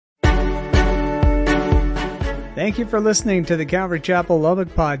Thank you for listening to the Calvary Chapel Lubbock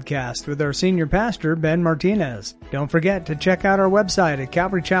podcast with our senior pastor, Ben Martinez. Don't forget to check out our website at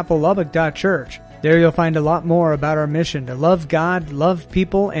calvarychapellubbock.church. There you'll find a lot more about our mission to love God, love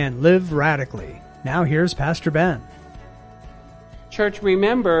people, and live radically. Now here's Pastor Ben. Church,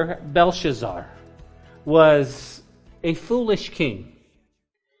 remember Belshazzar was a foolish king.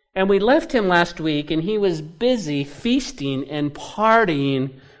 And we left him last week, and he was busy feasting and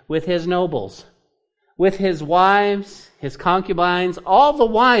partying with his nobles, with his wives, his concubines. All the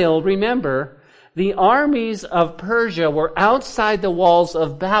while, remember, the armies of Persia were outside the walls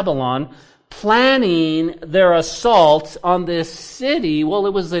of Babylon planning their assault on this city. Well,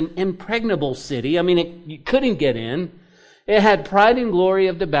 it was an impregnable city. I mean, you couldn't get in. It had pride and glory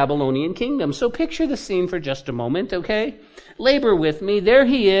of the Babylonian kingdom. So picture the scene for just a moment, okay? Labor with me. There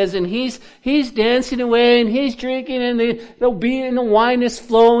he is, and he's dancing away, and he's drinking, and the beer and the wine is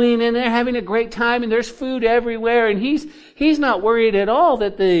flowing, and they're having a great time, and there's food everywhere, and he's not worried at all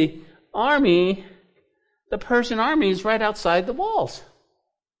that the Persian army is right outside the walls.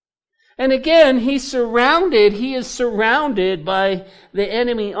 And again, he is surrounded by the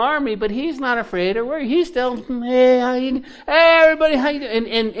enemy army, but he's not afraid or worried. He's still, hey, everybody, how you doing?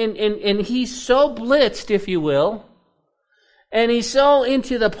 And he's so blitzed, if you will, and he's so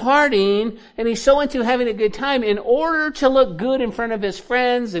into the partying, and he's so into having a good time. In order to look good in front of his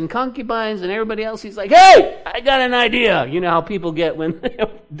friends and concubines and everybody else, he's like, hey, I got an idea. You know how people get when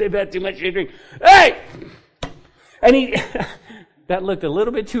they've had too much to drink. Hey! And that looked a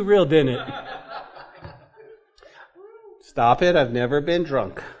little bit too real, didn't it? Stop it, I've never been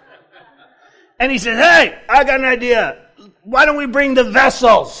drunk. And he says, hey, I got an idea. Why don't we bring the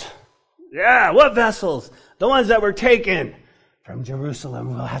vessels? Yeah, what vessels? The ones that were taken from Jerusalem.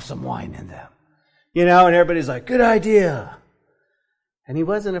 We'll have some wine in them. You know, and everybody's like, good idea. And he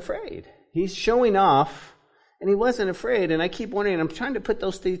wasn't afraid. He's showing off, and he wasn't afraid. And I keep wondering, I'm trying to put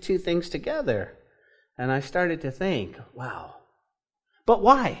those two things together. And I started to think, wow. But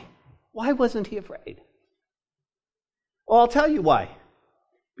why? Why wasn't he afraid? Well, I'll tell you why.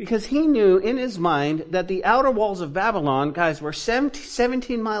 Because he knew in his mind that the outer walls of Babylon, guys, were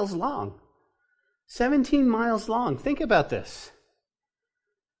 17 miles long. 17 miles long. Think about this.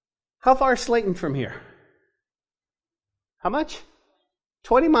 How far is Slayton from here? How much?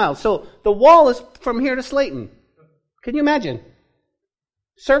 20 miles. So the wall is from here to Slayton. Can you imagine?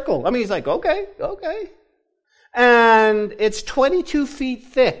 Circle. I mean, he's like, okay. And it's 22 feet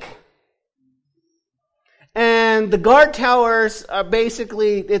thick. And the guard towers are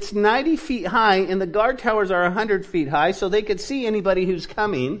basically, it's 90 feet high, and the guard towers are 100 feet high, so they could see anybody who's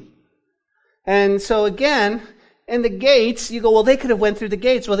coming. And so again, in the gates, you go, well, they could have went through the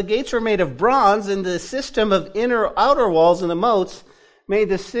gates. Well, the gates were made of bronze, and the system of outer walls and the moats made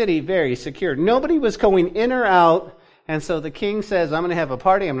the city very secure. Nobody was going in or out. And so the king says, I'm going to have a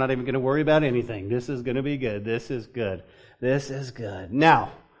party. I'm not even going to worry about anything. This is going to be good. This is good. This is good.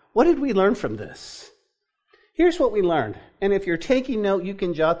 Now, what did we learn from this? Here's what we learned. And if you're taking note, you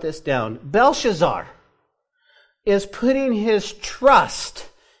can jot this down. Belshazzar is putting his trust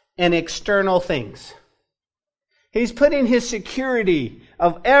in external things. He's putting his security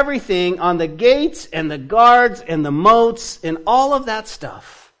of everything on the gates and the guards and the moats and all of that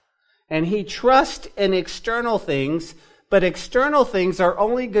stuff. And he trusts in external things, but external things are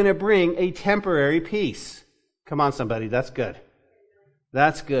only going to bring a temporary peace. Come on, somebody, that's good.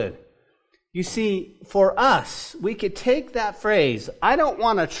 That's good. You see, for us, we could take that phrase, I don't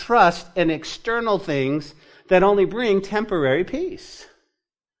want to trust in external things that only bring temporary peace.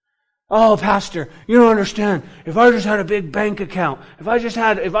 Oh, Pastor, you don't understand. If I just had a big bank account, well,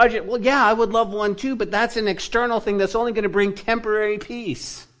 yeah, I would love one too, but that's an external thing that's only going to bring temporary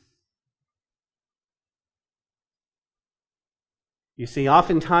peace. You see,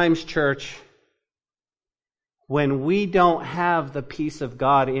 oftentimes, church, when we don't have the peace of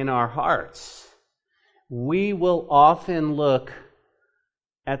God in our hearts, we will often look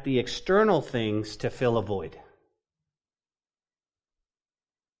at the external things to fill a void.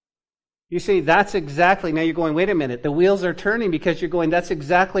 You see, that's exactly, now you're going, wait a minute, the wheels are turning because you're going, that's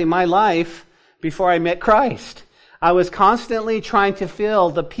exactly my life before I met Christ. I was constantly trying to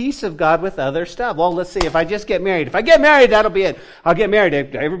fill the peace of God with other stuff. Well, let's see, if I just get married. If I get married, that'll be it. I'll get married.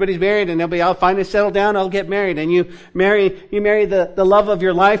 Everybody's married, and I'll finally settle down, I'll get married. And you marry the love of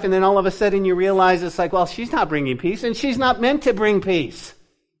your life, and then all of a sudden you realize it's like, well, she's not bringing peace, and she's not meant to bring peace.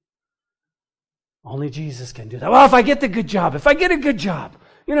 Only Jesus can do that. Well, if I get the good job,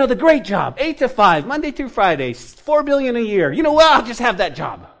 the great job, 8 to 5, Monday through Friday, $4 billion a year. I'll just have that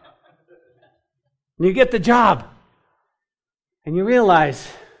job. And you get the job. And you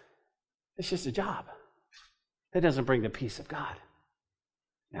realize it's just a job. That doesn't bring the peace of God.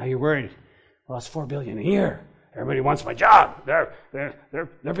 Now you're worried. Well, it's $4 billion a year. Everybody wants my job. They're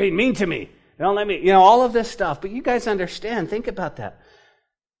being mean to me. They don't let me, all of this stuff. But you guys understand. Think about that.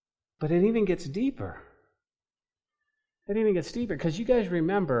 But it even gets deeper. It even gets deeper because you guys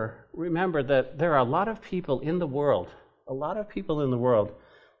remember that there are a lot of people in the world,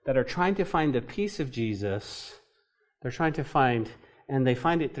 that are trying to find the peace of Jesus. They're trying to find, and they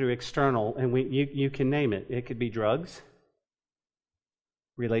find it through external, and you can name it. It could be drugs,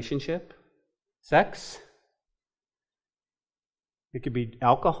 relationship, sex. It could be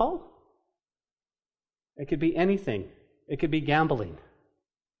alcohol. It could be anything. It could be gambling.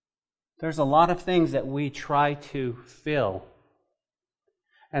 There's a lot of things that we try to fill.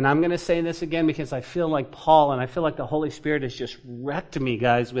 And I'm going to say this again because I feel like Paul and I feel like the Holy Spirit has just wrecked me,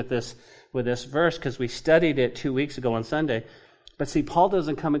 guys, with this verse because we studied it 2 weeks ago on Sunday. But see, Paul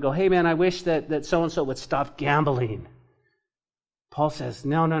doesn't come and go, hey man, I wish that so-and-so would stop gambling. Paul says,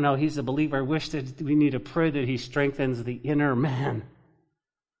 no, he's a believer. I wish that we need to pray that he strengthens the inner man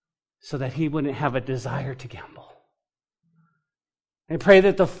so that he wouldn't have a desire to gamble. And pray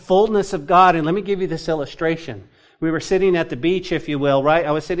that the fullness of God, and let me give you this illustration. We were sitting at the beach, if you will, right?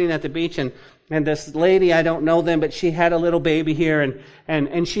 I was sitting at the beach and this lady, I don't know them, but she had a little baby here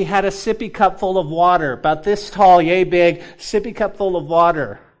and she had a sippy cup full of water, about this tall, yay big, sippy cup full of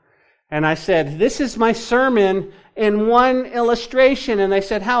water. And I said, this is my sermon in one illustration. And they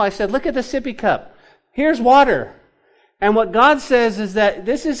said, how? I said, look at the sippy cup. Here's water. And what God says is that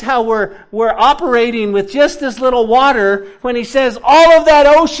this is how we're operating with just this little water when He says, all of that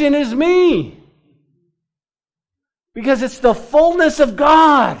ocean is me. Because it's the fullness of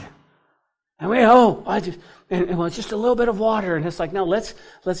God. And it's just a little bit of water. And it's like, no, let's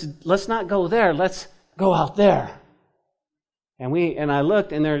not go there. Let's go out there. And I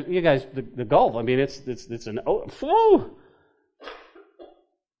looked, and there's, you guys, the Gulf. I mean, it's flow.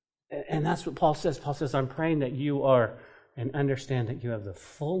 And that's what Paul says. Paul says, I'm praying that you are and understand that you have the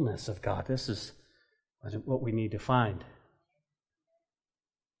fullness of God. This is what we need to find.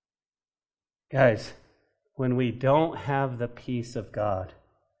 Guys, when we don't have the peace of God,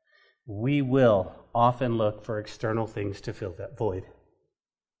 we will often look for external things to fill that void.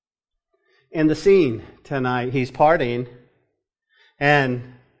 In the scene tonight, he's partying,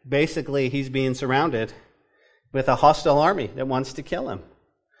 and basically he's being surrounded with a hostile army that wants to kill him.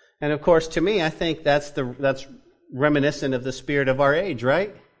 And of course, to me, I think that's reminiscent of the spirit of our age,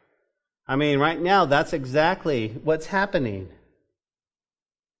 right? I mean, right now, that's exactly what's happening.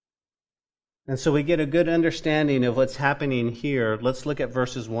 And so we get a good understanding of what's happening here. Let's look at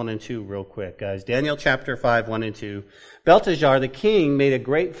verses 1 and 2 real quick, guys. Daniel chapter 5, 1 and 2. Belteshazzar the king made a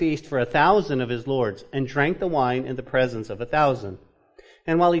great feast for 1,000 of his lords and drank the wine in the presence of 1,000.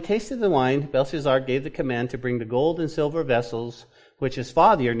 And while he tasted the wine, Belshazzar gave the command to bring the gold and silver vessels which his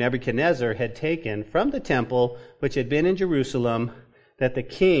father Nebuchadnezzar had taken from the temple which had been in Jerusalem, that the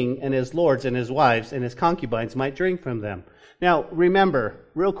king and his lords and his wives and his concubines might drink from them. Now, remember,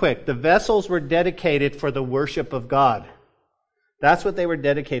 real quick, the vessels were dedicated for the worship of God. That's what they were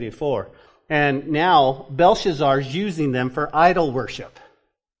dedicated for. And now, Belshazzar's using them for idol worship.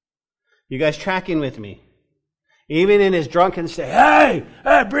 You guys tracking with me? Even in his drunken state, hey,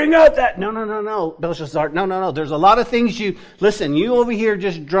 bring out that. No, Belshazzar, no. There's a lot of things you over here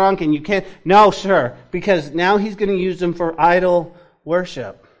just drunk and you can't. No, sir, because now he's going to use them for idol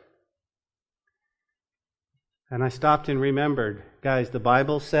worship. And I stopped and remembered, guys, the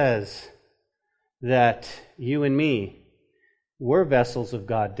Bible says that you and me, we're vessels of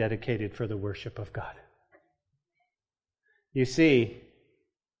God dedicated for the worship of God. You see,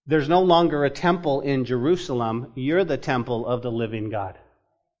 there's no longer a temple in Jerusalem. You're the temple of the living God.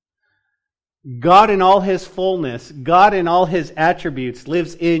 God in all His fullness, God in all His attributes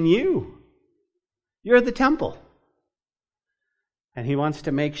lives in you. You're the temple. And He wants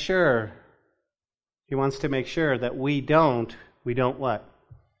to make sure that we don't what?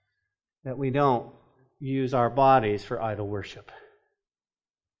 That we don't use our bodies for idol worship.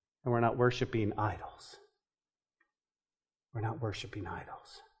 And we're not worshiping idols. We're not worshiping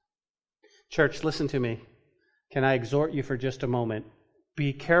idols. Church, listen to me. Can I exhort you for just a moment?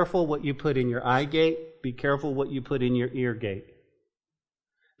 Be careful what you put in your eye gate. Be careful what you put in your ear gate.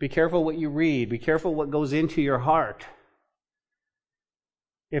 Be careful what you read. Be careful what goes into your heart.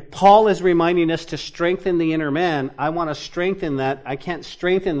 If Paul is reminding us to strengthen the inner man, I want to strengthen that. I can't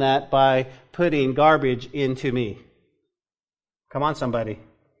strengthen that by putting garbage into me. Come on, somebody.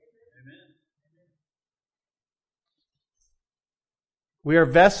 Amen. We are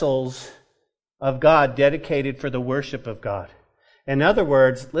vessels of God dedicated for the worship of God. In other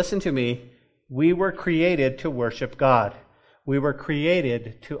words, listen to me, We were created to worship God. We were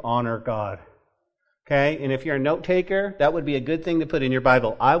created to honor God. Okay? And if you're a note taker, that would be a good thing to put in your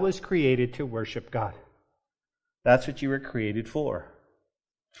Bible. I was created to worship God. That's what you were created for.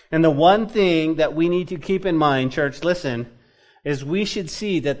 And the one thing that we need to keep in mind, church, listen, is we should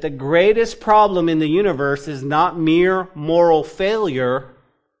see that the greatest problem in the universe is not mere moral failure,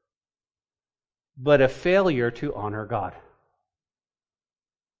 but a failure to honor God.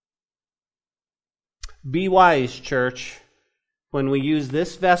 Be wise, church, when we use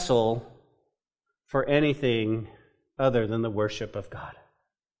this vessel for anything other than the worship of God.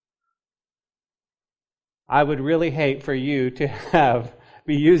 I would really hate for you to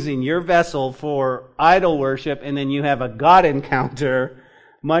be using your vessel for idol worship and then you have a God encounter,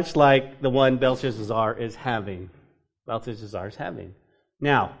 much like the one Belshazzar is having.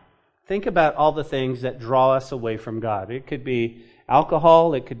 Now, think about all the things that draw us away from God. It could be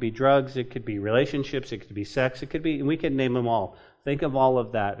alcohol, it could be drugs, it could be relationships, it could be sex, it could be, we could name them all. Think of all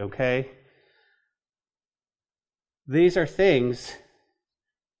of that, okay? These are things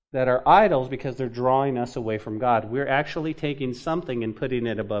that are idols because they're drawing us away from God. We're actually taking something and putting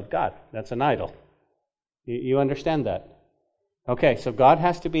it above God. That's an idol. You understand that? Okay, so God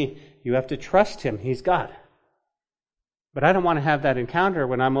has to be, you have to trust Him. He's God. But I don't want to have that encounter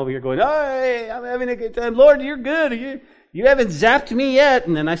when I'm over here going, hey, I'm having a good time. Lord, you're good. You haven't zapped me yet.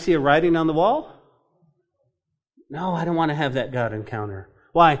 And then I see a writing on the wall. No, I don't want to have that God encounter.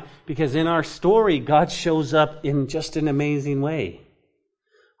 Why? Because in our story, God shows up in just an amazing way.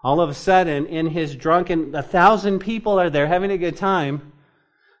 All of a sudden, in his drunken, 1,000 people are there having a good time.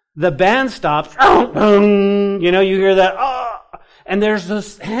 The band stops. You hear that. Oh, and there's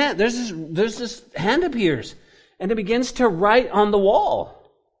this hand appears. And it begins to write on the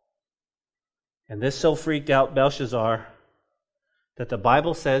wall. And this so freaked out Belshazzar that the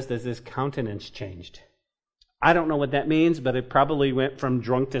Bible says that his countenance changed. I don't know what that means, but it probably went from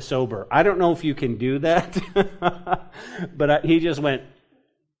drunk to sober. I don't know if you can do that. But he just went,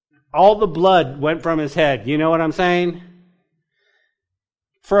 all the blood went from his head. You know what I'm saying?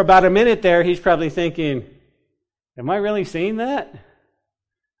 For about a minute there, he's probably thinking, am I really seeing that?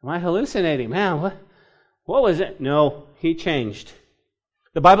 Am I hallucinating? Man, what was it? No, he changed.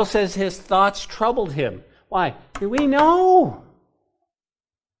 The Bible says his thoughts troubled him. Why? We know.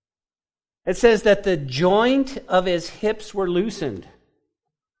 It says that the joint of his hips were loosened.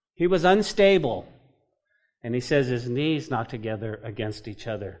 He was unstable. And he says his knees knocked together against each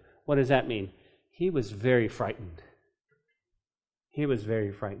other. What does that mean? He was very frightened. He was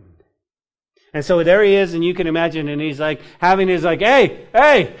very frightened. And so there he is, and you can imagine, and he's like,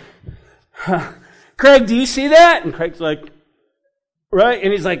 hey, Craig, do you see that? And Craig's like, right?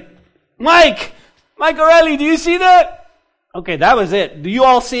 And he's like, Mike O'Reilly, do you see that? Okay, that was it. Do you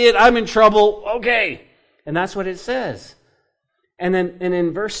all see it? I'm in trouble. Okay. And that's what it says. And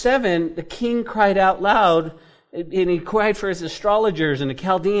in verse 7, the king cried out loud, and he cried for his astrologers and the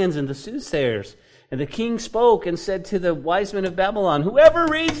Chaldeans and the soothsayers. And the king spoke and said to the wise men of Babylon, whoever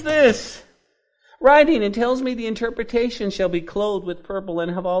reads this writing and tells me the interpretation shall be clothed with purple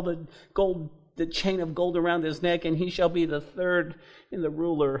and have all the chain of gold around his neck, and he shall be the third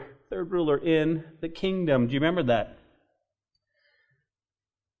ruler in the kingdom. Do you remember that?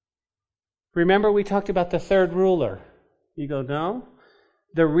 Remember we talked about the third ruler. You go, no?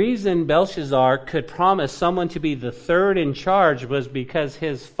 The reason Belshazzar could promise someone to be the third in charge was because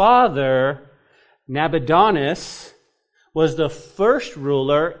his father, Nabonidus, was the first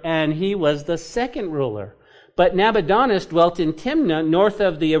ruler and he was the second ruler. But Nabonidus dwelt in Timnah, north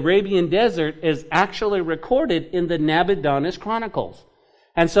of the Arabian desert, is actually recorded in the Nabonidus Chronicles.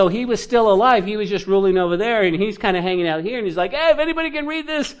 And so he was still alive. He was just ruling over there, and he's kind of hanging out here. And he's like, hey, if anybody can read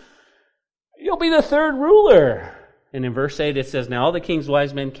this, you'll be the third ruler. And in verse 8 it says, now all the king's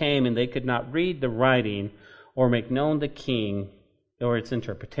wise men came, and they could not read the writing or make known the king or its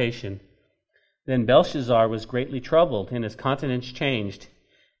interpretation. Then Belshazzar was greatly troubled, and his countenance changed,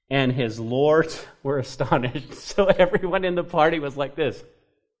 and his lords were astonished. So everyone in the party was like this.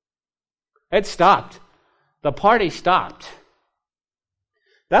 It stopped. The party stopped.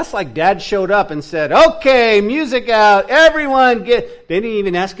 That's like Dad showed up and said, okay, music out, everyone get... They didn't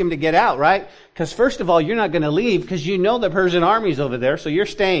even ask him to get out, right? Because first of all, you're not going to leave because you know the Persian army's over there, so you're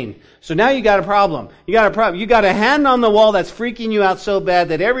staying. So now you got a problem. You got a hand on the wall that's freaking you out so bad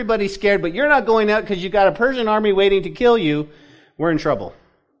that everybody's scared, but you're not going out because you got a Persian army waiting to kill you. We're in trouble.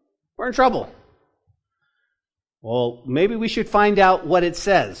 We're in trouble. Well, maybe we should find out what it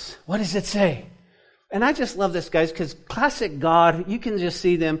says. What does it say? And I just love this, guys, because classic God, you can just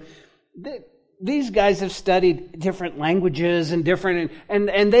see them. these guys have studied different languages and different,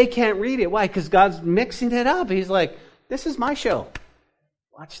 and they can't read it. Why? Because God's mixing it up. He's like, this is my show.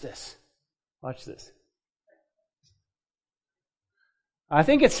 Watch this. Watch this. I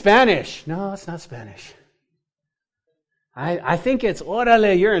think it's Spanish. No, it's not Spanish. I think it's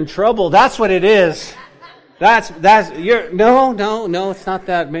orale, you're in trouble. That's what it is. No, it's not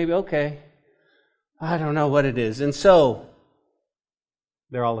that. Maybe, okay. I don't know what it is. And so,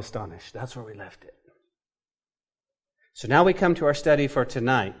 they're all astonished. That's where we left it. So now we come to our study for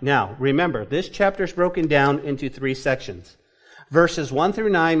tonight. Now, remember, this chapter is broken down into 3 sections. Verses 1 through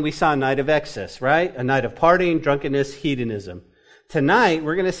 9, we saw a night of excess, right? A night of partying, drunkenness, hedonism. Tonight,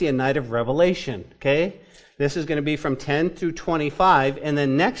 we're going to see a night of revelation, okay? This is going to be from 10 through 25, and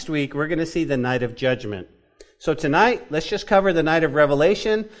then next week, we're going to see the night of judgment. So tonight, let's just cover the night of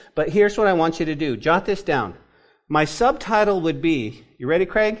revelation, but here's what I want you to do. Jot this down. My subtitle would be, you ready,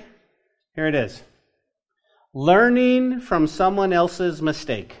 Craig? Here it is. Learning from someone else's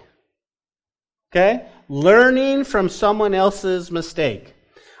mistake. Okay? Learning from someone else's mistake.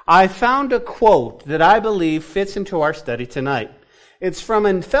 I found a quote that I believe fits into our study tonight. It's from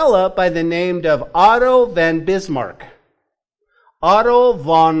a fella by the name of Otto von Bismarck. Otto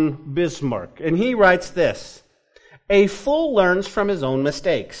von Bismarck. And he writes this: a fool learns from his own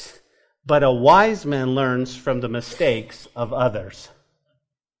mistakes, but a wise man learns from the mistakes of others.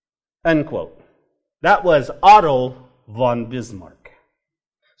 Unquote. That was Otto von Bismarck.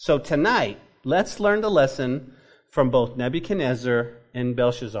 So tonight, let's learn the lesson from both Nebuchadnezzar and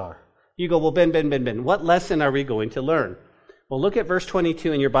Belshazzar. You go, well, Ben, what lesson are we going to learn? Well, look at verse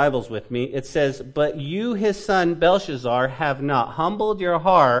 22 in your Bibles with me. It says, but you, his son Belshazzar, have not humbled your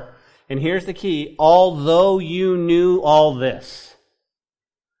heart. And here's the key, although you knew all this.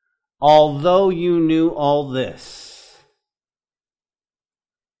 Although you knew all this.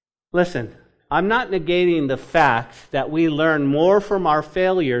 Listen, I'm not negating the fact that we learn more from our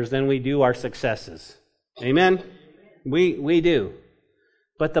failures than we do our successes. Amen? We do.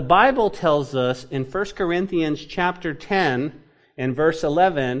 But the Bible tells us in 1 Corinthians chapter 10 and verse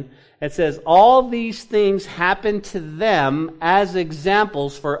 11, it says, all these things happened to them as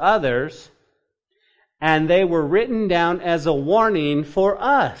examples for others, and they were written down as a warning for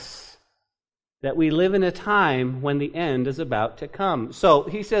us, that we live in a time when the end is about to come. So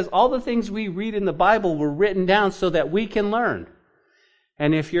he says all the things we read in the Bible were written down so that we can learn.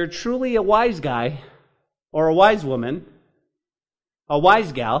 And if you're truly a wise guy or a wise woman, a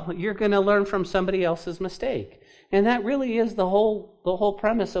wise gal, you're going to learn from somebody else's mistake. And that really is the whole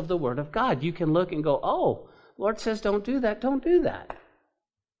premise of the Word of God. You can look and go, oh, Lord says don't do that, don't do that.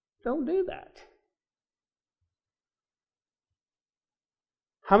 Don't do that.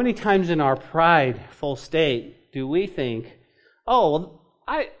 How many times in our prideful state do we think, oh, well,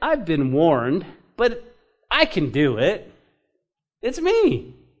 I've been warned, but I can do it. It's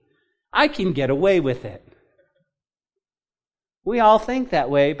me. I can get away with it. We all think that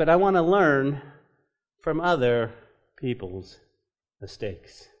way, but I want to learn from other people's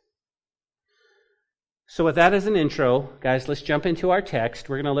mistakes. So with that as an intro, guys, let's jump into our text.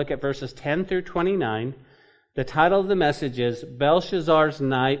 We're going to look at verses 10 through 29. The title of the message is Belshazzar's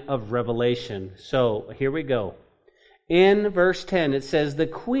Night of Revelation. So here we go. In verse 10, it says, the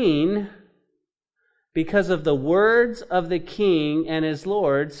queen, because of the words of the king and his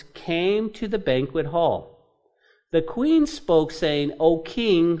lords, came to the banquet hall. The queen spoke, saying, O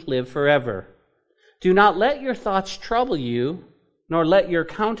king, live forever. Do not let your thoughts trouble you, nor let your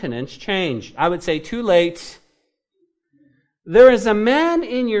countenance change. I would say too late. There is a man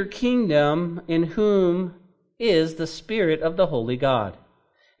in your kingdom in whom is the Spirit of the Holy God.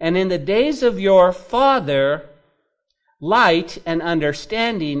 And in the days of your father, light and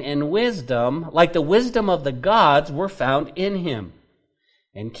understanding and wisdom, like the wisdom of the gods, were found in him.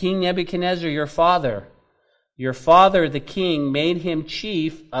 And King Nebuchadnezzar, your father the king, made him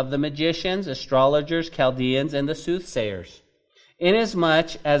chief of the magicians, astrologers, Chaldeans, and the soothsayers.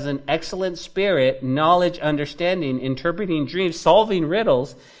 Inasmuch as an excellent spirit, knowledge, understanding, interpreting dreams, solving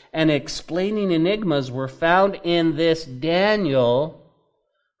riddles, and explaining enigmas were found in this Daniel,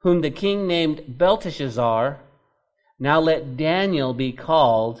 whom the king named Belteshazzar. Now let Daniel be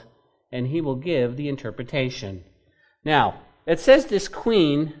called, and he will give the interpretation. Now, it says this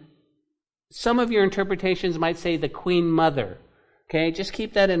queen. Some of your interpretations might say the queen mother. Okay, just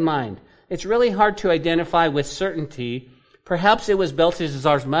keep that in mind. It's really hard to identify with certainty. Perhaps it was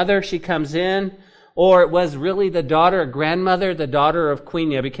Belteshazzar's mother. She comes in. or it was really the grandmother, the daughter of Queen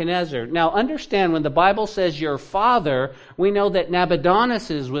Nebuchadnezzar. Now understand, when the Bible says your father, we know that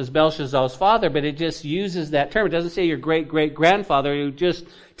Nabonidus was Belshazzar's father, but it just uses that term. It doesn't say your great-great-grandfather. It just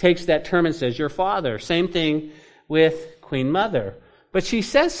takes that term and says your father. Same thing with Queen Mother. But she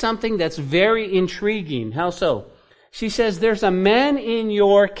says something that's very intriguing. How so? She says, there's a man in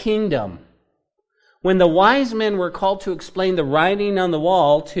your kingdom. When the wise men were called to explain the writing on the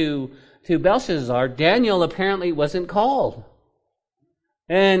wall to Belshazzar, Daniel apparently wasn't called.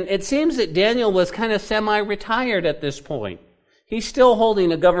 And it seems that Daniel was kind of semi-retired at this point. He's still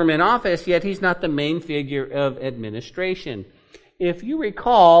holding a government office, yet he's not the main figure of administration. If you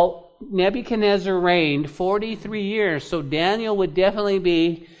recall, Nebuchadnezzar reigned 43 years, so Daniel would definitely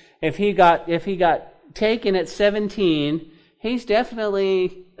be, if he got taken at 17, he's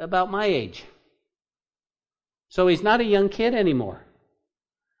definitely about my age. So he's not a young kid anymore.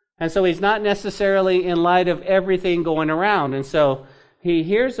 And so he's not necessarily in light of everything going around. And so he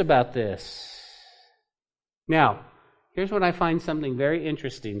hears about this. Now, here's what I find something very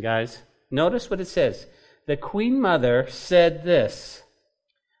interesting, guys. Notice what it says. The Queen Mother said this.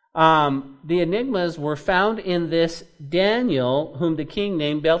 The enigmas were found in this Daniel, whom the king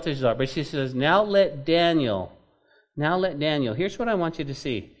named Belteshazzar. But she says, now let Daniel. Here's what I want you to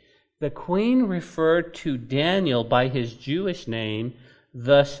see. The queen referred to Daniel by his Jewish name,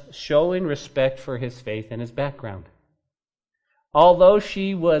 thus showing respect for his faith and his background. Although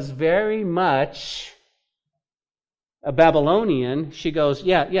she was very much a Babylonian, she goes,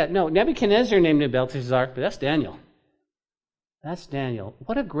 Nebuchadnezzar named him Belteshazzar, but that's Daniel. That's Daniel.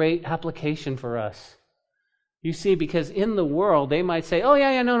 What a great application for us. You see, because in the world, they might say,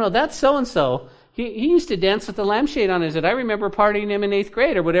 no, that's so-and-so. He used to dance with the lampshade on his head. I remember partying him in 8th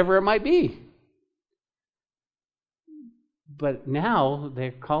grade or whatever it might be. But now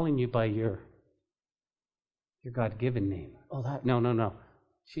they're calling you by your God-given name. No.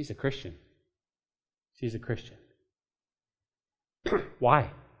 She's a Christian. She's a Christian.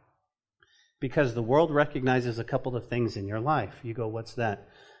 Why? Because the world recognizes a couple of things in your life. You go, what's that?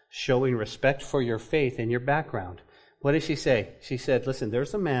 Showing respect for your faith and your background. What did she say? She said, listen,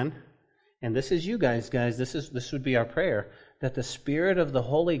 there's a man, and this is you guys, this would be our prayer, that the Spirit of the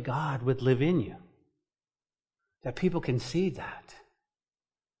Holy God would live in you. That people can see that.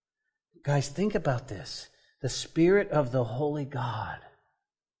 Guys, think about this. The Spirit of the Holy God.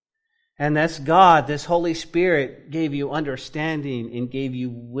 And that's God, this Holy Spirit, gave you understanding and gave you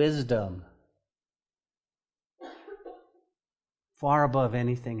wisdom. Far above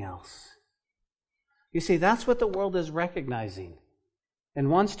anything else. You see, that's what the world is recognizing and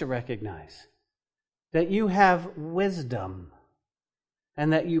wants to recognize. That you have wisdom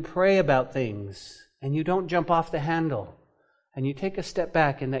and that you pray about things and you don't jump off the handle and you take a step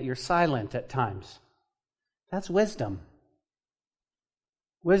back and that you're silent at times. That's wisdom.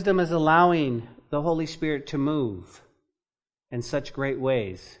 Wisdom is allowing the Holy Spirit to move in such great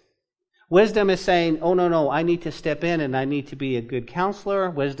ways. Wisdom is saying, no, I need to step in and I need to be a good counselor.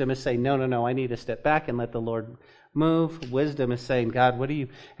 Wisdom is saying, no, I need to step back and let the Lord move. Wisdom is saying, God, what are you?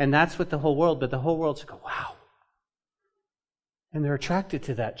 And that's what the whole world, but the whole world's go, wow. And they're attracted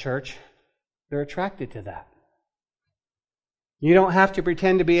to that, church. They're attracted to that. You don't have to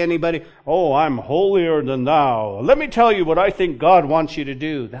pretend to be anybody. Oh, I'm holier than thou. Let me tell you what I think God wants you to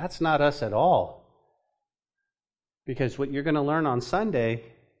do. That's not us at all. Because what you're going to learn on Sunday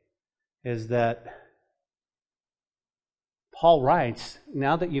is that Paul writes,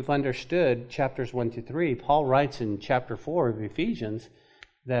 now that you've understood chapters 1 to 3, Paul writes in chapter 4 of Ephesians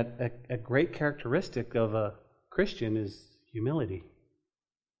that a great characteristic of a Christian is humility.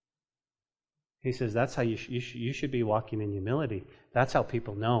 He says that's how you should be walking in humility. That's how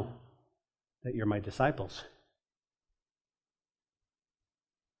people know that you're my disciples.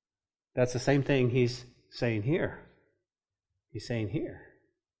 That's the same thing he's saying here. He's saying here.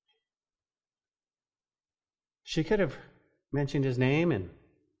 She could have mentioned his name and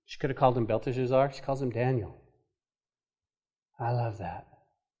she could have called him Belteshazzar. She calls him Daniel. I love that.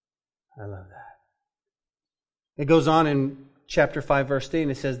 It goes on in chapter 5, verse 3,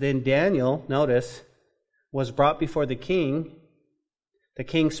 and it says, then Daniel, notice, was brought before the king. The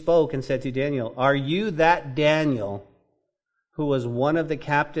king spoke and said to Daniel, are you that Daniel who was one of the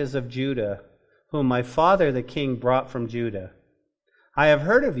captives of Judah, whom my father the king brought from Judah? I have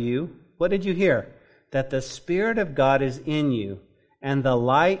heard of you. What did you hear? That the Spirit of God is in you, and the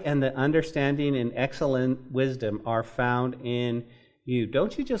light and the understanding and excellent wisdom are found in you.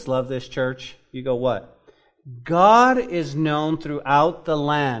 Don't you just love this, church? You go, what? God is known throughout the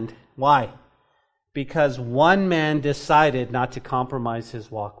land. Why? Because one man decided not to compromise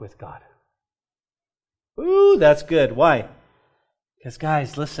his walk with God. Ooh, that's good. Why? Because,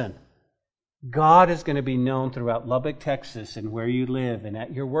 guys, listen. God is going to be known throughout Lubbock, Texas, and where you live, and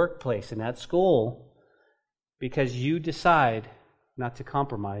at your workplace, and at school, because you decide not to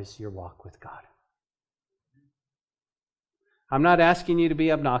compromise your walk with God. I'm not asking you to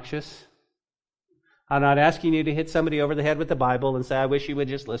be obnoxious. I'm not asking you to hit somebody over the head with the Bible and say, I wish you would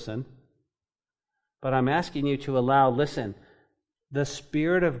just listen. But I'm asking you to allow, listen, the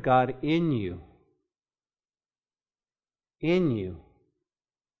Spirit of God in you,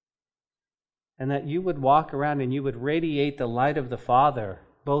 and that you would walk around and you would radiate the light of the Father,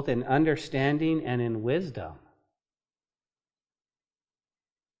 both in understanding and in wisdom.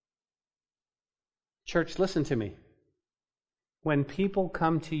 Church, listen to me. When people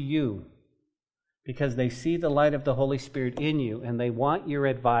come to you because they see the light of the Holy Spirit in you and they want your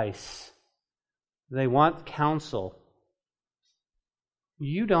advice, they want counsel,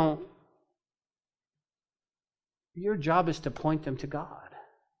 your job is to point them to God.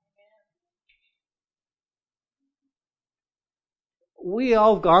 We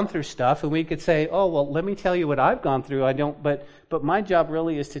all have gone through stuff, and we could say, oh, well, let me tell you what I've gone through. But my job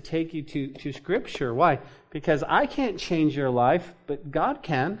really is to take you to Scripture. Why? Because I can't change your life, but God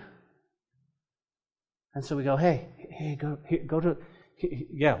can. And so we go, hey, go to,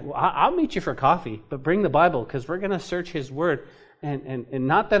 I'll meet you for coffee, but bring the Bible, because we're going to search His Word. And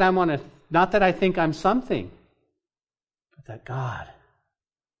not that I think I'm something, but that God.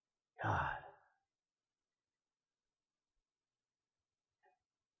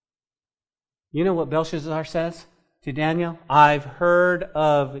 You know what Belshazzar says to Daniel? I've heard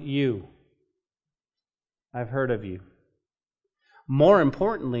of you. I've heard of you. More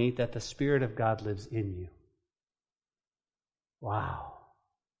importantly, that the Spirit of God lives in you. Wow.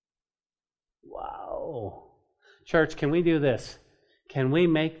 Church, can we do this? Can we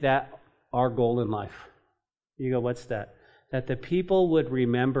make that our goal in life? You go, what's that? That the people would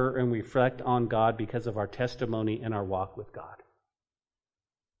remember and reflect on God because of our testimony and our walk with God.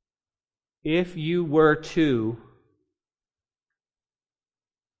 If you were to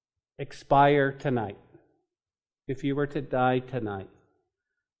expire tonight, if you were to die tonight,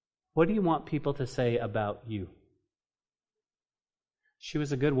 what do you want people to say about you? She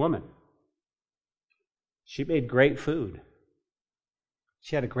was a good woman. She made great food.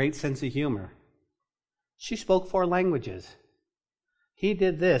 She had a great sense of humor. She spoke 4 languages. He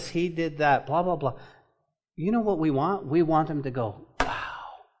did this, he did that, blah, blah, blah. You know what we want? We want them to go,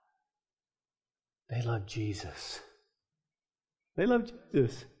 they love Jesus. They love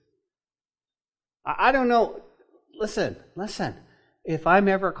Jesus. I don't know. Listen. If I'm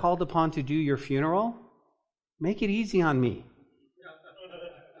ever called upon to do your funeral, make it easy on me.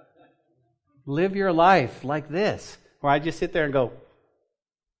 Live your life like this, where I just sit there and go,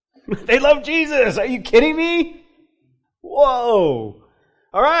 they love Jesus. Are you kidding me? Whoa.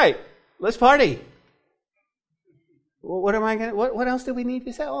 All right, let's party. What else do we need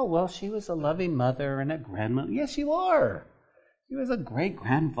to say? Oh, well, she was a loving mother and a grandmother. Yes, you are. She was a great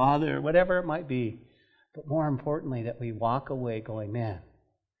grandfather, whatever it might be. But more importantly, that we walk away going, man,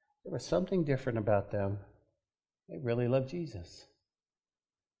 there was something different about them. They really loved Jesus.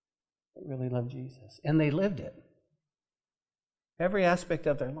 They really loved Jesus. And they lived it. Every aspect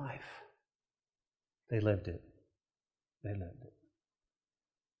of their life. They lived it.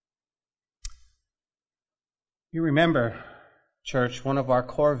 You remember, church, one of our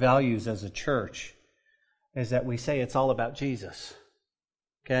core values as a church is that we say it's all about Jesus.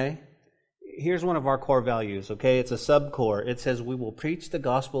 Okay? Here's one of our core values, okay? It's a sub-core. It says we will preach the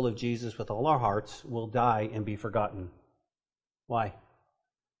gospel of Jesus with all our hearts, we'll die and be forgotten. Why?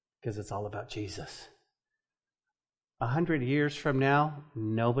 Because it's all about Jesus. 100 years from now,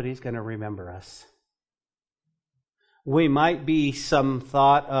 nobody's going to remember us. We might be some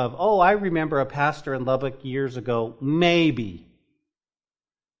thought of, oh, I remember a pastor in Lubbock years ago, maybe.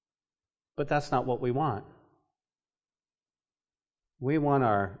 But that's not what we want. We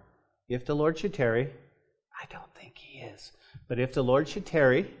want if the Lord should tarry, I don't think He is, but if the Lord should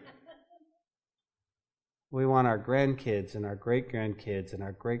tarry, we want our grandkids and our great-grandkids and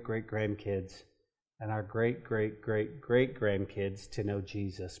our great-great-grandkids and our great-great-great-great-grandkids to know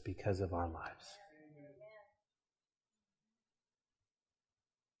Jesus because of our lives.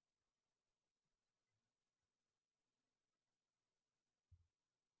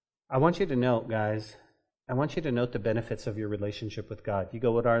 I want you to note, guys, the benefits of your relationship with God. You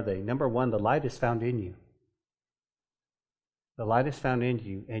go, what are they? Number 1, the light is found in you. The light is found in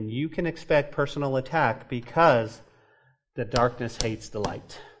you, and you can expect personal attack because the darkness hates the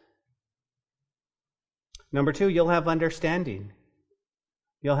light. Number 2, you'll have understanding.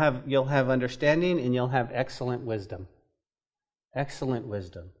 You'll have understanding, and you'll have excellent wisdom. Excellent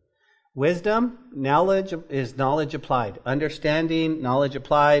wisdom. Wisdom, knowledge is knowledge applied. Understanding, knowledge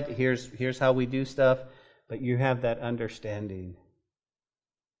applied. Here's how we do stuff. But you have that understanding.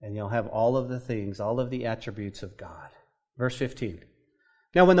 And you'll have all of the things, all of the attributes of God. Verse 15.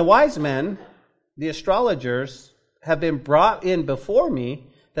 Now when the wise men, the astrologers, have been brought in before me,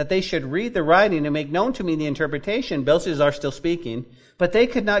 that they should read the writing and make known to me the interpretation, Belshazzar still speaking, but they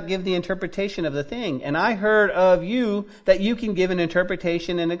could not give the interpretation of the thing. And I heard of you that you can give an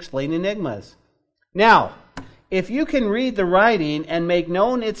interpretation and explain enigmas. Now, if you can read the writing and make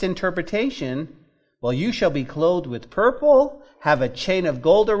known its interpretation, well, you shall be clothed with purple, have a chain of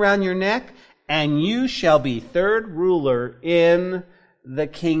gold around your neck, and you shall be third ruler in the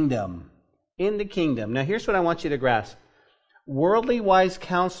kingdom. In the kingdom. Now, here's what I want you to grasp. Worldly wise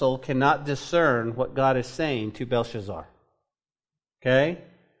counsel cannot discern what God is saying to Belshazzar. Okay?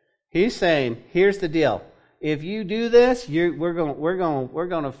 He's saying, here's the deal. If you do this, we're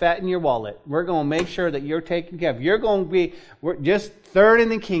going to fatten your wallet. We're going to make sure that you're taken care of. You're going to be just third in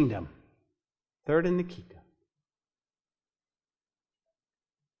the kingdom. Third in the kingdom.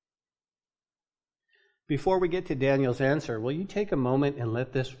 Before we get to Daniel's answer, will you take a moment and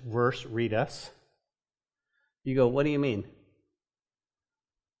let this verse read us? You go, what do you mean?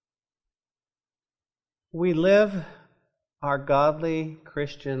 We live our godly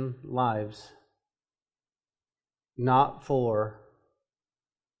Christian lives not for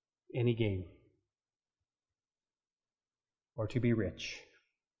any gain or to be rich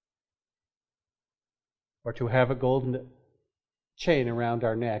or to have a golden chain around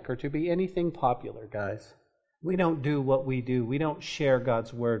our neck or to be anything popular, guys. We don't do what we do. We don't share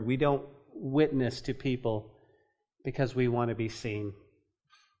God's word. We don't witness to people because we want to be seen.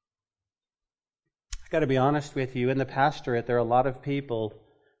 I've got to be honest with you, in the pastorate, there are a lot of people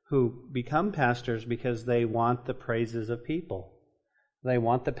who become pastors because they want the praises of people. They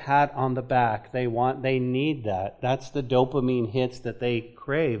want the pat on the back. They need that. That's the dopamine hits that they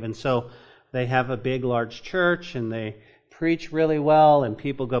crave. And so they have a big, large church and they preach really well and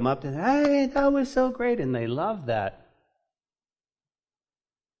people come up to them, hey, that was so great, and they love that.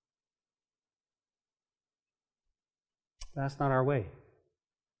 That's not our way.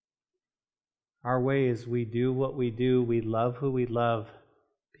 Our way is we do what we do, we love who we love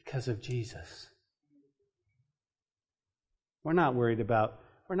because of Jesus. We're not worried about,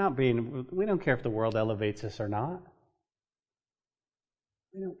 we don't care if the world elevates us or not.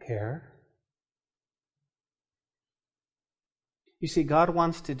 We don't care. You see, God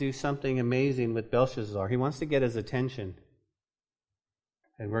wants to do something amazing with Belshazzar. He wants to get his attention.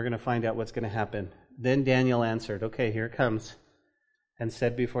 And we're going to find out what's going to happen. Then Daniel answered, okay, here it comes, and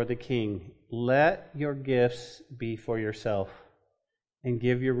said before the king, let your gifts be for yourself, and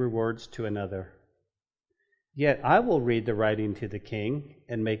give your rewards to another. Yet I will read the writing to the king,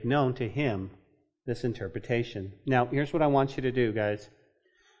 and make known to him this interpretation. Now, here's what I want you to do, guys.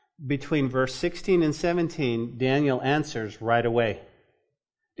 Between verse 16 and 17, Daniel answers right away.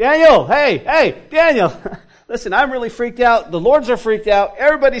 Daniel, hey, Daniel, listen, I'm really freaked out. The lords are freaked out.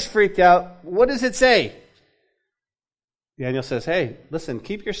 Everybody's freaked out. What does it say? Daniel says, hey, listen,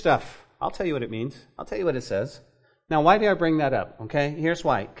 keep your stuff. I'll tell you what it means. I'll tell you what it says. Now, why do I bring that up? Okay, here's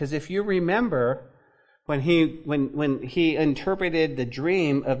why. Because if you remember when he interpreted the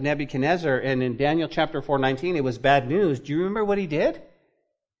dream of Nebuchadnezzar, and in Daniel chapter 4:19, it was bad news. Do you remember what he did?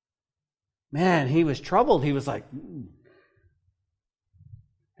 Man, he was troubled. He was like,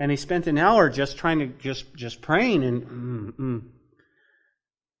 and he spent an hour just trying to just praying. And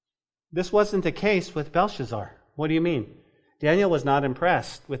This wasn't the case with Belshazzar. What do you mean? Daniel was not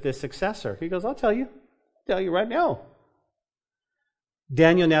impressed with this successor. He goes, I'll tell you right now.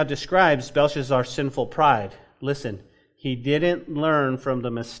 Daniel now describes Belshazzar's sinful pride. Listen, he didn't learn from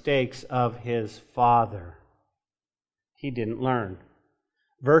the mistakes of his father. He didn't learn.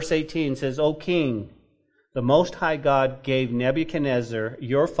 Verse 18 says, O king, the Most High God gave Nebuchadnezzar,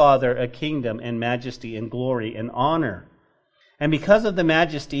 your father, a kingdom and majesty and glory and honor. And because of the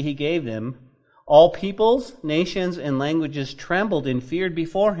majesty he gave them, all peoples, nations, and languages trembled and feared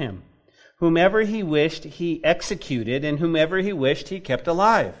before him. Whomever he wished, he executed, and whomever he wished, he kept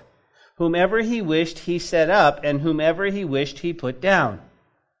alive. Whomever he wished, he set up, and whomever he wished, he put down.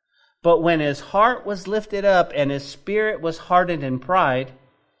 But when his heart was lifted up and his spirit was hardened in pride,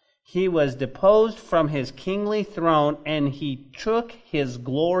 he was deposed from his kingly throne, and he took his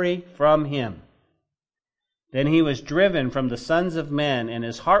glory from him. Then he was driven from the sons of men, and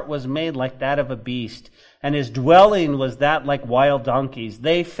his heart was made like that of a beast, and his dwelling was that like wild donkeys.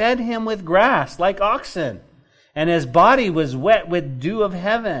 They fed him with grass like oxen, and his body was wet with dew of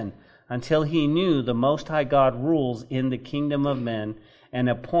heaven, until he knew the Most High God rules in the kingdom of men and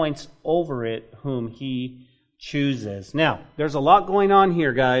appoints over it whom he chooses. Now, there's a lot going on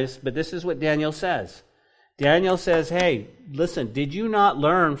here, guys, but this is what Daniel says. Daniel says, hey, listen, did you not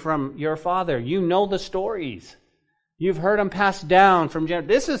learn from your father? You know the stories. You've heard them passed down from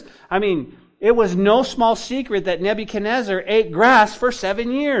generation. It was no small secret that Nebuchadnezzar ate grass for 7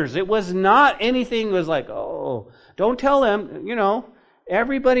 years. It was not anything was like, oh, don't tell him,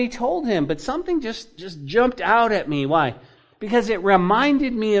 Everybody told him, but something just jumped out at me. Why? Because it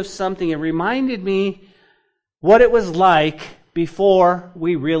reminded me of something. It reminded me what it was like before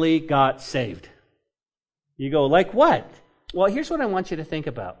we really got saved. You go, like what? Well, here's what I want you to think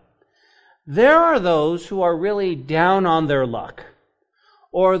about. There are those who are really down on their luck,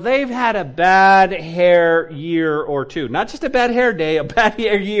 or they've had a bad hair year or two. Not just a bad hair day, a bad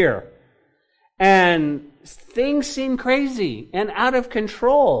hair year. And things seem crazy and out of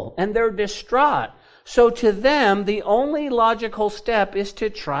control, and they're distraught. So to them, the only logical step is to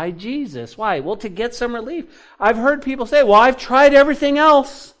try Jesus. Why? Well, to get some relief. I've heard people say, well, I've tried everything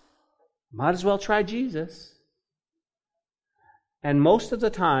else. Might as well try Jesus. And most of the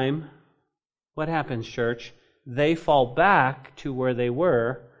time, what happens, church? They fall back to where they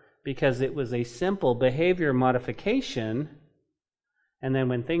were because it was a simple behavior modification. And then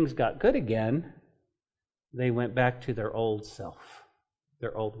when things got good again, they went back to their old self,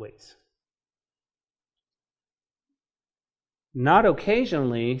 their old ways. Not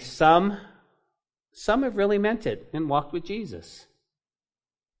occasionally, some have really meant it and walked with Jesus.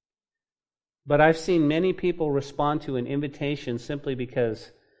 But I've seen many people respond to an invitation simply because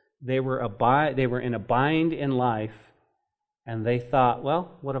they were in a bind in life, and they thought,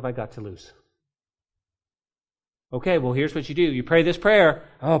 well, what have I got to lose? Okay, well, here's what you do. You pray this prayer.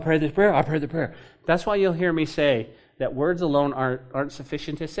 Oh, pray this prayer. I'll pray the prayer. That's why you'll hear me say that words alone aren't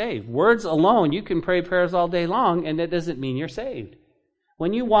sufficient to save. Words alone, you can pray prayers all day long, and that doesn't mean you're saved.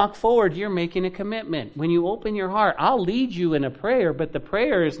 When you walk forward, you're making a commitment. When you open your heart, I'll lead you in a prayer, but the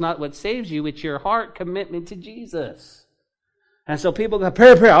prayer is not what saves you. It's your heart commitment to Jesus. And so people go,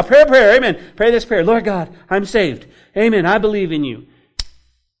 pray a prayer. I'll pray a prayer. Amen. Pray this prayer. Lord God, I'm saved. Amen. I believe in you.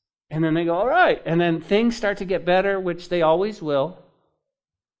 And then they go, all right. And then things start to get better, which they always will.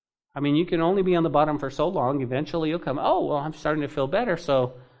 You can only be on the bottom for so long. Eventually you'll come, oh, well, I'm starting to feel better,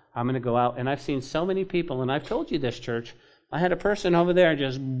 so I'm going to go out. And I've seen so many people, and I've told you this, church. I had a person over there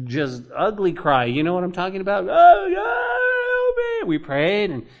just ugly cry. You know what I'm talking about? Oh, yeah, help me. We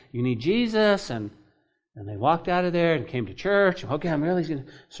prayed, and you need Jesus, and they walked out of there and came to church. Okay, I'm really going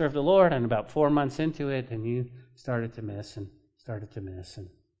to serve the Lord. And about 4 months into it, and you started to miss, and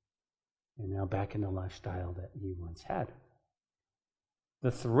you're now back in the lifestyle that you once had.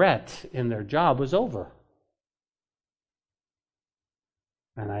 The threat in their job was over.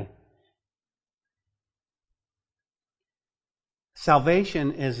 And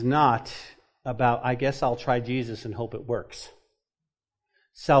salvation is not about, I guess I'll try Jesus and hope it works.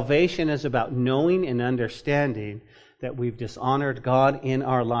 Salvation is about knowing and understanding that we've dishonored God in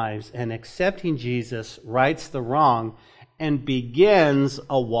our lives, and accepting Jesus rights the wrong and begins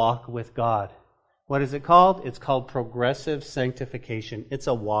a walk with God. What is it called? It's called progressive sanctification. It's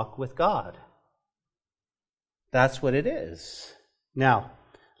a walk with God. That's what it is. Now,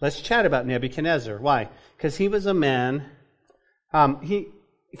 let's chat about Nebuchadnezzar. Why? Because he was a man.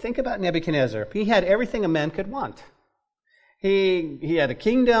 Think about Nebuchadnezzar. He had everything a man could want. He had a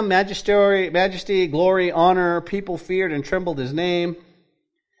kingdom, majesty, glory, honor. People feared and trembled his name.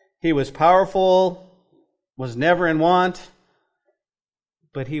 He was powerful, was never in want.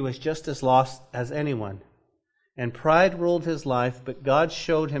 But he was just as lost as anyone. And pride ruled his life, but God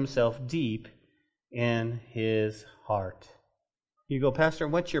showed himself deep in his heart. You go, Pastor,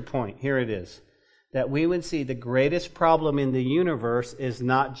 what's your point? Here it is. That we would see the greatest problem in the universe is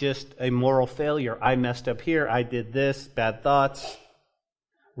not just a moral failure. I messed up here, I did this, bad thoughts,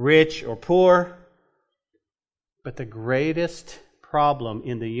 rich or poor. But the greatest problem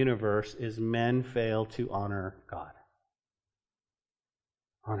in the universe is men fail to honor God.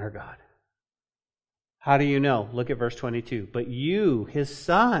 Honor God. How do you know? Look at verse 22. But you, his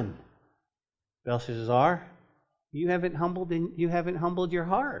son, Belshazzar, you haven't humbled your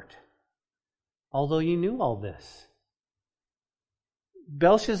heart, although you knew all this.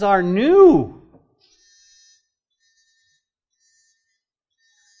 Belshazzar knew.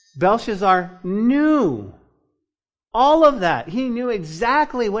 Belshazzar knew all of that. He knew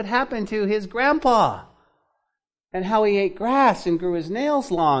exactly what happened to his grandpa. and how he ate grass and grew his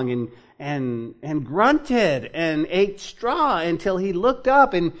nails long and grunted and ate straw until he looked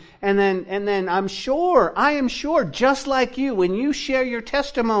up and then I am sure, just like you, when you share your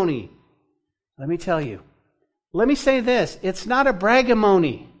testimony, let me tell you, let me say this, it's not a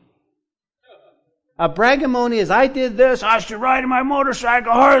bragamony. A bragamony is, I did this, I used to ride my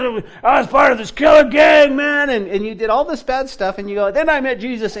motorcycle hard, I was part of this killer gang, man, and you did all this bad stuff, and you go, then I met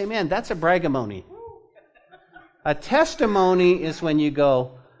Jesus, amen. That's a bragamony. A testimony is when you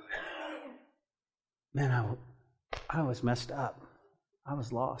go, man, I was messed up. I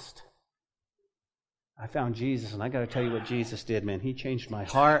was lost. I found Jesus, and I got to tell you what Jesus did, man. He changed my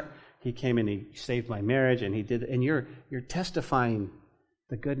heart. He came and he saved my marriage, and he did. And you're testifying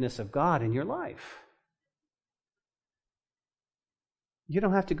the goodness of God in your life. You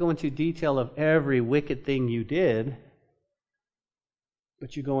don't have to go into detail of every wicked thing you did,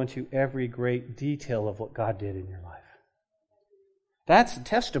 but you go into every great detail of what God did in your life. That's a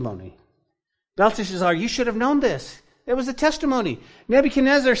testimony. Belteshazzar, you should have known this. It was a testimony.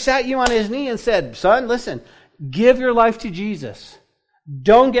 Nebuchadnezzar sat you on his knee and said, son, listen, give your life to Jesus.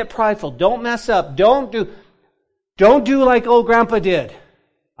 Don't get prideful. Don't mess up. Don't do like old grandpa did.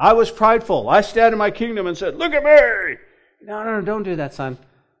 I was prideful. I stand in my kingdom and said, look at me. No, don't do that, son.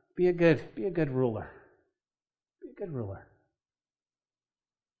 Be a good ruler. Be a good ruler.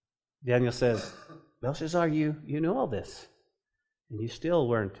 Daniel says, Belshazzar, you know all this, and you still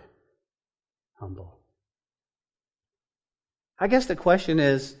weren't humble. I guess the question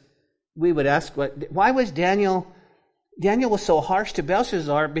is, we would ask, why was Daniel was so harsh to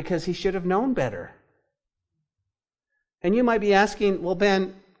Belshazzar? Because he should have known better. And you might be asking, well,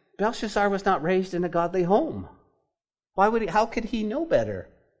 Ben, Belshazzar was not raised in a godly home. How could he know better?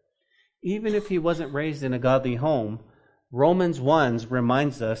 Even if he wasn't raised in a godly home, Romans 1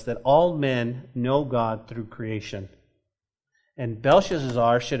 reminds us that all men know God through creation. And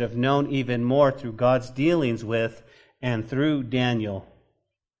Belshazzar should have known even more through God's dealings with and through Daniel.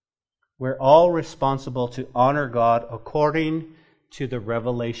 We're all responsible to honor God according to the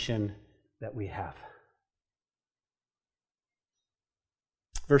revelation that we have.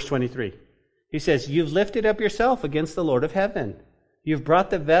 Verse 23. He says, you've lifted up yourself against the Lord of heaven. You've brought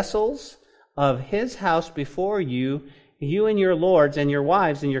the vessels of his house before you. You and your lords and your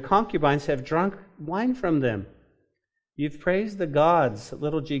wives and your concubines have drunk wine from them. You've praised the gods,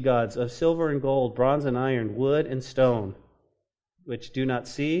 little g gods, of silver and gold, bronze and iron, wood and stone, which do not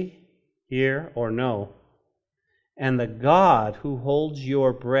see, hear, or know. And the God who holds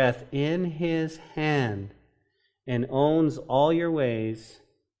your breath in his hand and owns all your ways,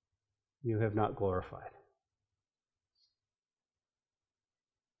 you have not glorified.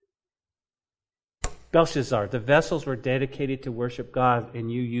 Belshazzar, the vessels were dedicated to worship God,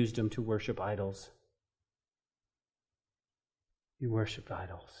 and you used them to worship idols. You worshiped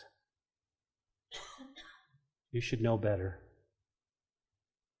idols. You should know better.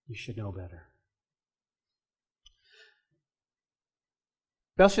 You should know better.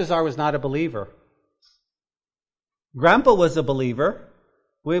 Belshazzar was not a believer. Grandpa was a believer.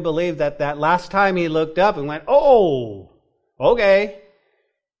 We believe that last time he looked up and went, oh, okay,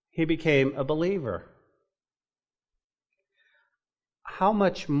 he became a believer. How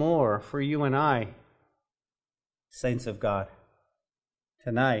much more for you and I, saints of God,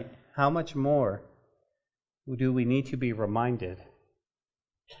 tonight, how much more do we need to be reminded?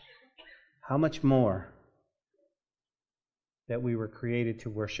 How much more that we were created to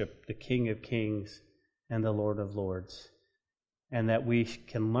worship the King of Kings and the Lord of Lords, and that we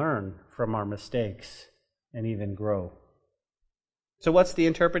can learn from our mistakes and even grow. So what's the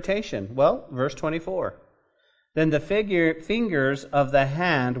interpretation? Well, verse 24. Then the fingers of the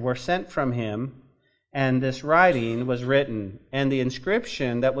hand were sent from him, and this writing was written. And the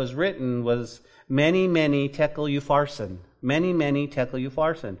inscription that was written was many, many tekel upharsin. Many, many tekel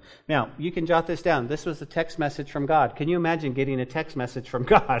upharsin. Now, you can jot this down. This was a text message from God. Can you imagine getting a text message from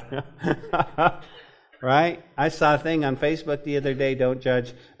God? Right? I saw a thing on Facebook the other day, don't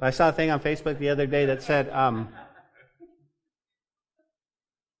judge, but I saw a thing on Facebook the other day that said,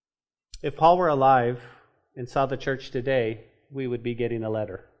 if Paul were alive and saw the church today, we would be getting a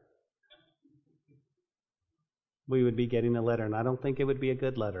letter. We would be getting a letter, and I don't think it would be a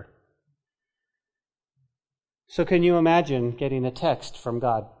good letter. So can you imagine getting a text from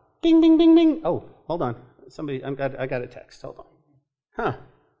God? Ding, ding, ding, ding. Oh, hold on. I got a text. Hold on. Huh.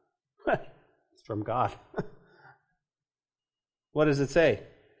 It's from God. What does it say?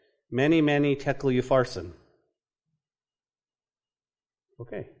 Many, many tekel upharsin.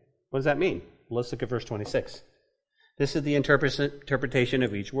 Okay. What does that mean? Let's look at verse 26. This is the interpretation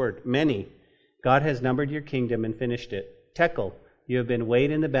of each word. Many. God has numbered your kingdom and finished it. Tekel, you have been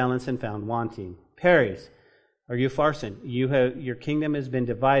weighed in the balance and found wanting. Peres, or Upharsin, your kingdom has been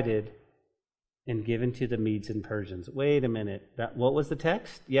divided and given to the Medes and Persians. Wait a minute. What was the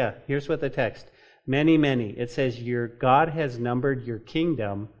text? Yeah, here's what the text. Many, many. It says, your God has numbered your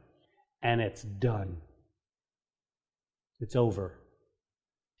kingdom and it's done. It's over.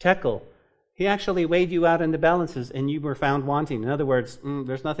 Tekel, he actually weighed you out in the balances and you were found wanting. In other words,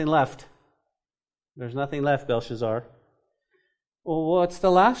 there's nothing left. There's nothing left, Belshazzar. Well, what's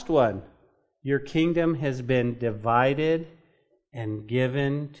the last one? Your kingdom has been divided and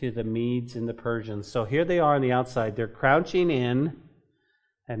given to the Medes and the Persians. So here they are on the outside. They're crouching in,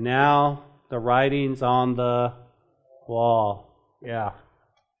 and now the writing's on the wall. Yeah.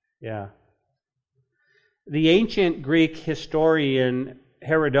 The ancient Greek historian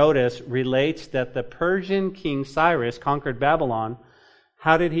Herodotus relates that the Persian king Cyrus conquered Babylon.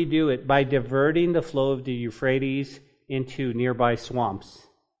 How did he do it? By diverting the flow of the Euphrates into nearby swamps.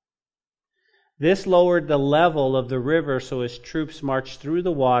 This lowered the level of the river so as troops marched through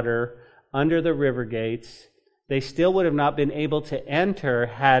the water under the river gates. They still would have not been able to enter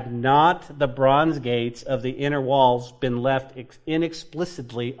had not the bronze gates of the inner walls been left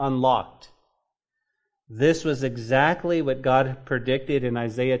inexplicitly unlocked. This was exactly what God predicted in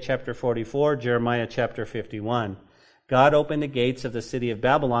Isaiah chapter 44, Jeremiah chapter 51. God opened the gates of the city of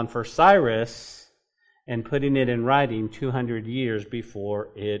Babylon for Cyrus and putting it in writing 200 years before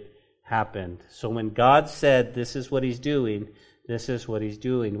it happened. So when God said this is what he's doing, this is what he's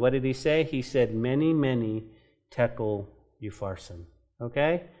doing. What did he say? He said, many, many tekel upharsin.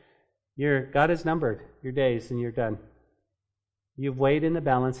 Okay? God has numbered your days and you're done. You've weighed in the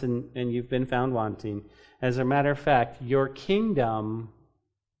balance and you've been found wanting. As a matter of fact, your kingdom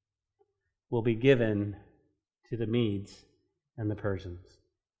will be given to the Medes and the Persians.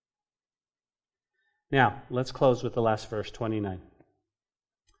 Now, let's close with the last verse, 29.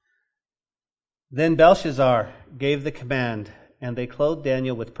 Then Belshazzar gave the command, and they clothed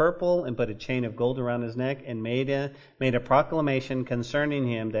Daniel with purple and put a chain of gold around his neck and made a proclamation concerning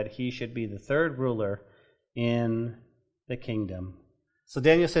him that he should be the third ruler in the kingdom. So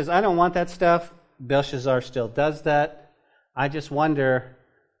Daniel says, I don't want that stuff. Belshazzar still does that. I just wonder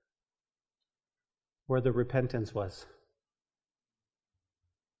where the repentance was.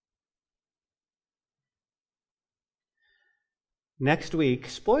 Next week,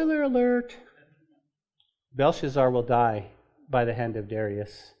 spoiler alert, Belshazzar will die by the hand of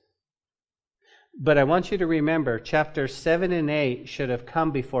Darius. But I want you to remember, chapters 7 and 8 should have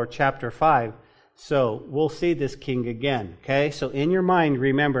come before chapter 5. So we'll see this king again. Okay? So in your mind,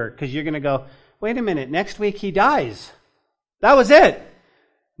 remember, because you're going to go, wait a minute, next week he dies. That was it.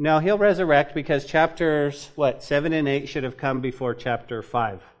 No, he'll resurrect because chapters, 7 and 8 should have come before chapter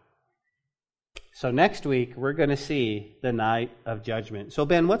 5. So next week, we're going to see the night of judgment. So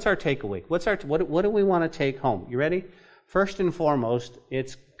Ben, what's our takeaway? What do we want to take home? You ready? First and foremost,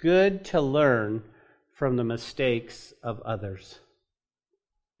 it's good to learn from the mistakes of others.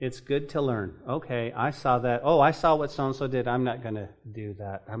 It's good to learn. Okay, I saw that. Oh, I saw what so-and-so did. I'm not going to do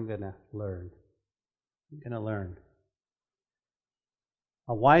that. I'm going to learn.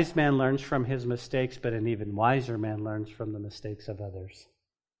 A wise man learns from his mistakes, but an even wiser man learns from the mistakes of others.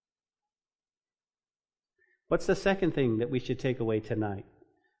 What's the second thing that we should take away tonight?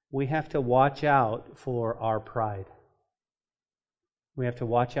 We have to watch out for our pride. We have to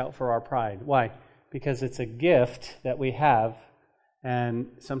watch out for our pride. Why? Because it's a gift that we have, and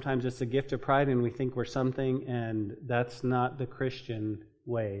sometimes it's a gift of pride and we think we're something, and that's not the Christian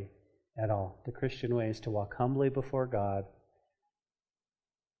way at all. The Christian way is to walk humbly before God,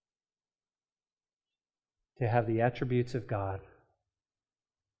 to have the attributes of God,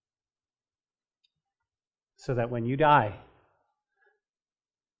 so that when you die,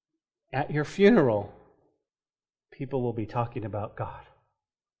 at your funeral, people will be talking about God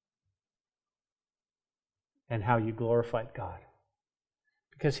and how you glorified God.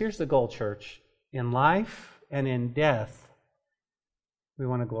 Because here's the goal, church. In life and in death, we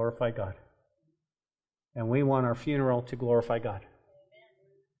want to glorify God. And we want our funeral to glorify God.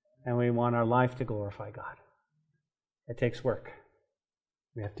 And we want our life to glorify God. It takes work.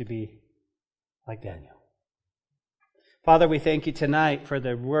 We have to be like Daniel. Father, we thank you tonight for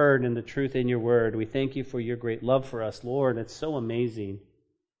the word and the truth in your word. We thank you for your great love for us, Lord. It's so amazing.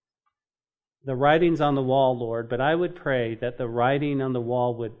 The writing's on the wall, Lord, but I would pray that the writing on the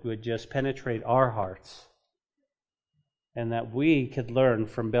wall would just penetrate our hearts, and that we could learn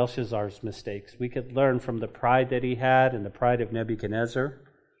from Belshazzar's mistakes. We could learn from the pride that he had and the pride of Nebuchadnezzar,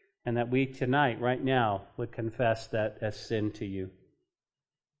 and that we tonight, right now, would confess that as sin to you.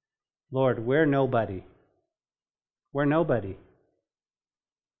 Lord, we're nobody. We're nobody.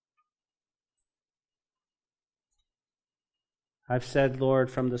 I've said,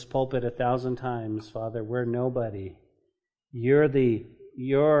 Lord, from this pulpit 1,000 times, Father, we're nobody. You're the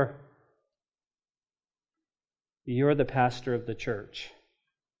pastor of the church.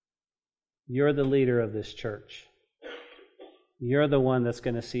 You're the leader of this church. You're the one that's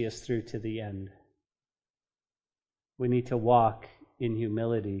going to see us through to the end. We need to walk in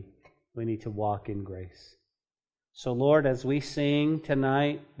humility. We need to walk in grace. So, Lord, as we sing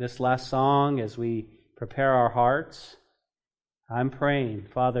tonight, this last song, as we prepare our hearts, I'm praying,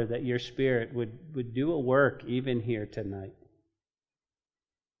 Father, that your Spirit would do a work even here tonight.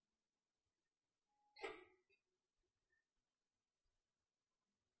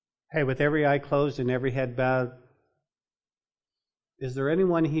 Hey, with every eye closed and every head bowed, is there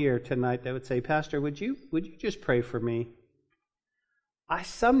anyone here tonight that would say, Pastor, would you just pray for me? I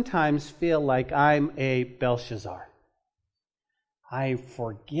sometimes feel like I'm a Belshazzar. I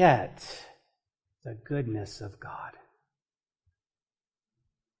forget the goodness of God.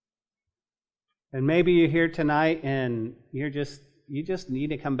 And maybe you're here tonight and you just need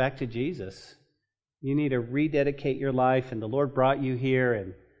to come back to Jesus. You need to rededicate your life, and the Lord brought you here.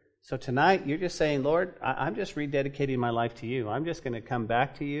 And so tonight you're just saying, Lord, I'm just rededicating my life to you. I'm just going to come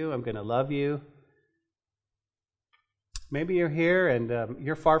back to you. I'm going to love you. Maybe you're here and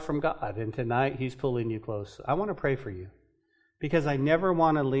you're far from God, and tonight He's pulling you close. I want to pray for you, because I never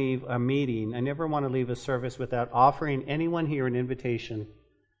want to leave a meeting, I never want to leave a service without offering anyone here an invitation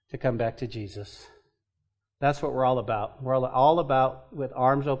to come back to Jesus. That's what we're all about. We're all about, with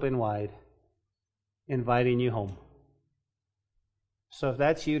arms open wide, inviting you home. So if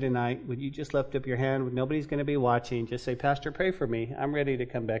that's you tonight, would you just lift up your hand? Nobody's going to be watching. Just say, Pastor, pray for me. I'm ready to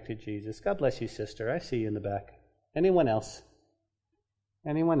come back to Jesus. God bless you, sister. I see you in the back. Anyone else?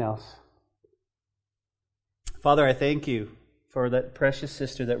 Anyone else? Father, I thank you for that precious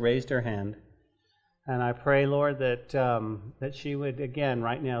sister that raised her hand. And I pray, Lord, that she would, again,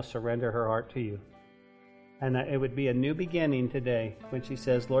 right now, surrender her heart to you. And that it would be a new beginning today when she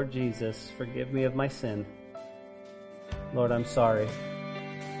says, Lord Jesus, forgive me of my sin. Lord, I'm sorry.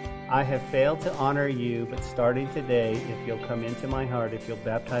 I have failed to honor you, but starting today, if you'll come into my heart, if you'll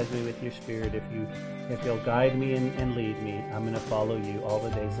baptize me with your Spirit, if you'll guide me and lead me, I'm going to follow you all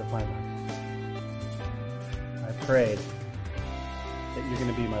the days of my life. I pray that you're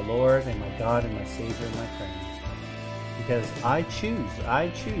going to be my Lord and my God and my Savior and my friend. Because I choose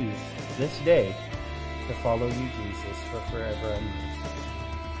this day to follow you, Jesus, for forever and ever.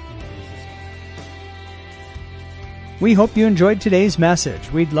 In Jesus' name. We hope you enjoyed today's message.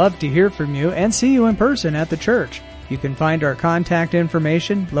 We'd love to hear from you and see you in person at the church. You can find our contact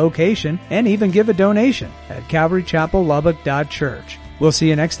information, location, and even give a donation at calvarychapellubbock.church. We'll see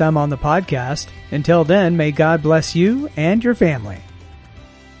you next time on the podcast. Until then, may God bless you and your family.